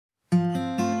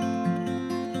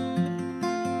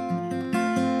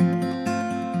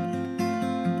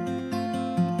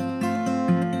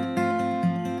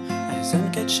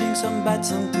watching some bad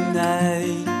song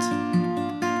tonight.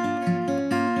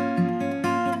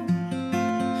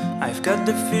 I've got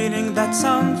the feeling that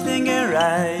something ain't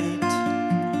right.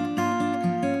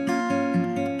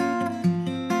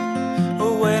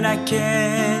 When I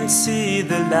can't see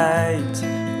the light,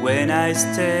 when I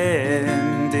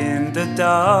stand in the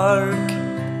dark,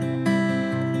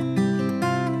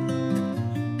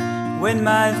 when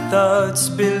my thoughts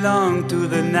belong to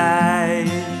the night.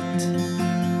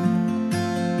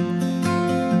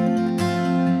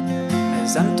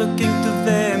 As I'm talking to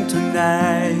them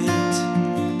tonight,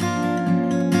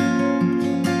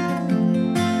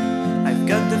 I've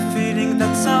got the feeling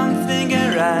that something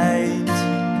ain't right.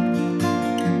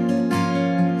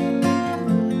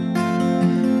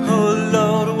 Oh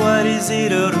Lord, what is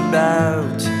it all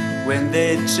about when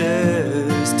they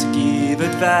just give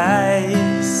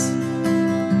advice?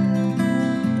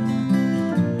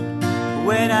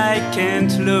 When I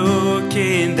can't look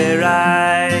in their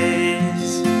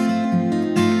eyes.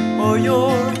 Oh,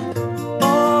 you're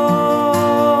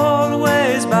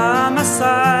always by my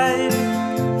side.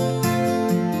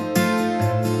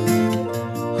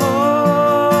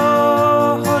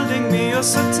 Oh, holding me oh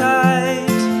so tight.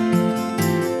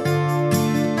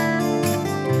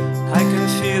 I can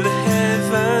feel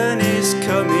heaven is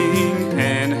coming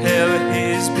and hell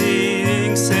is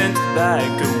being sent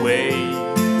back away.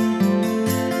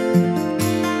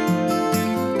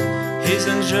 His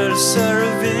angels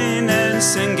serving and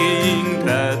singing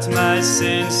that my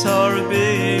sins are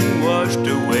being washed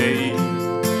away,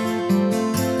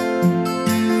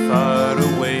 far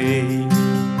away.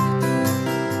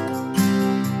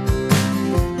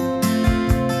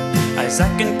 As I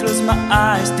can close my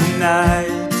eyes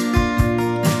tonight,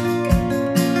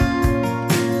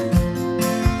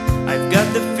 I've got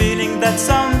the feeling that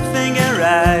something ain't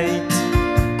right.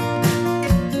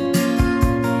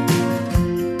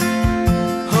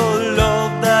 Oh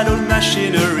Lord, that old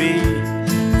machinery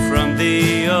from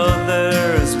the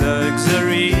other's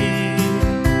luxury.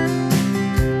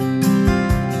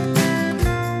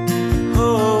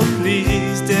 Oh,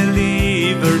 please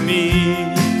deliver me,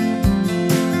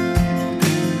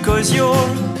 'cause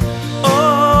you're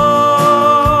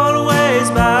always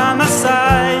by my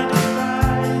side.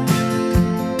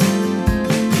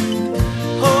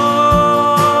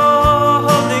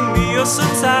 So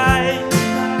tight,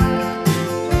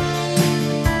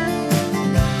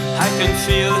 I can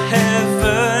feel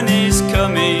heaven is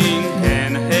coming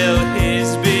and hell is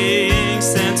being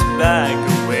sent back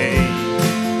away.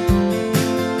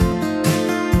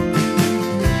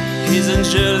 His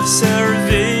angels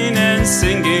serving and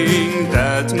singing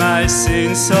that my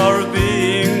sins are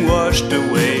being washed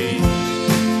away,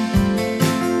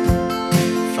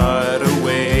 far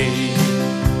away.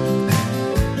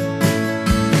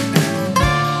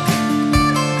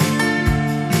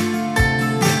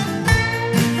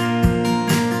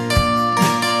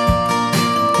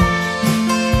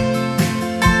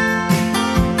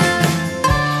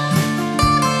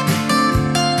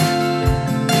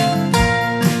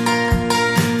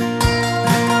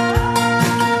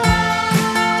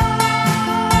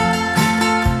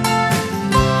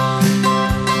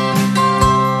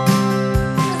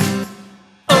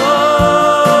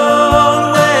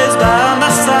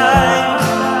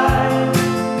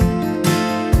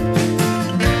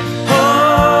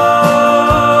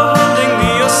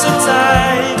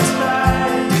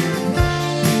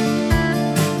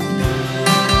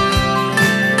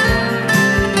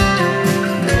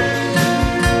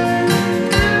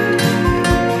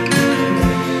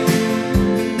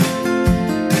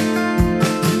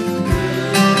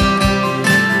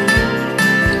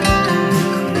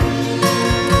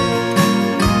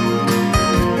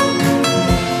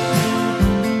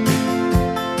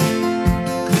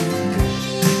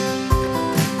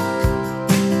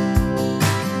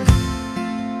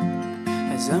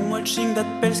 I'm watching that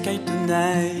pale sky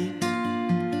tonight,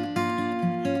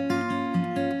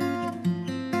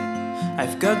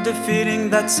 I've got the feeling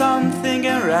that something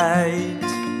ain't right.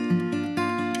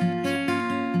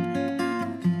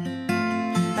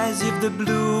 As if the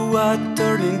blue had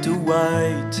turned into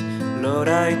white, Lord,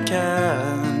 I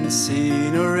can't see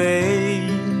no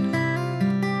rain.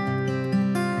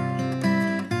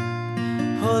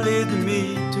 Oh, lead me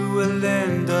to a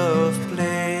land of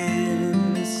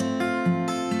plains,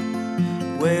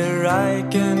 where I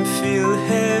can feel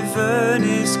heaven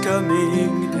is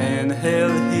coming and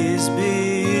hell is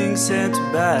being sent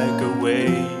back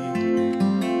away.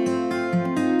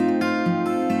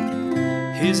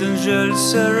 His angels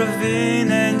serving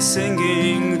and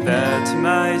singing that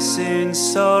my sins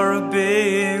are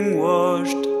being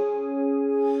washed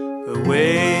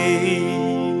away.